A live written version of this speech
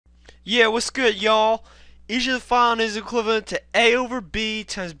Yeah, what's good, y'all? Each of the following is equivalent to A over B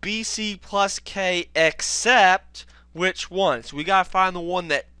times BC plus K, except which one? So we gotta find the one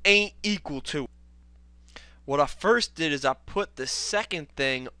that ain't equal to it. What I first did is I put the second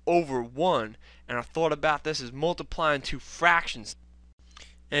thing over 1, and I thought about this as multiplying two fractions.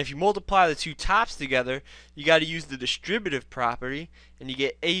 And if you multiply the two tops together, you gotta use the distributive property, and you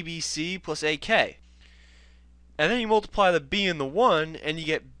get ABC plus AK. And then you multiply the B and the 1, and you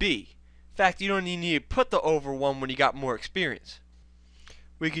get B. In fact, you don't even need to put the over 1 when you got more experience.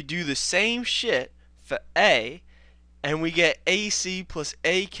 We could do the same shit for A, and we get AC plus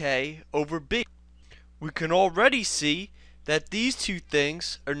AK over B. We can already see that these two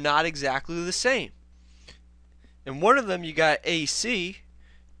things are not exactly the same. In one of them you got AC,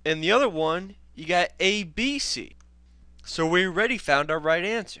 and the other one you got ABC. So we already found our right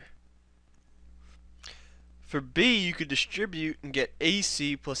answer. For B, you could distribute and get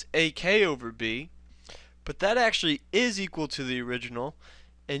AC plus AK over B, but that actually is equal to the original,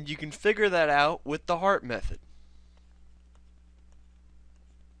 and you can figure that out with the Hart method.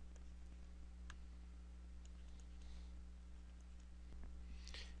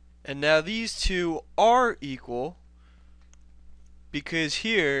 And now these two are equal because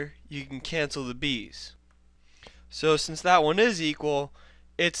here you can cancel the B's. So since that one is equal,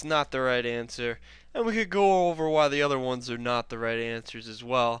 it's not the right answer. And we could go over why the other ones are not the right answers as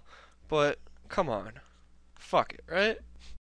well. But come on. Fuck it, right?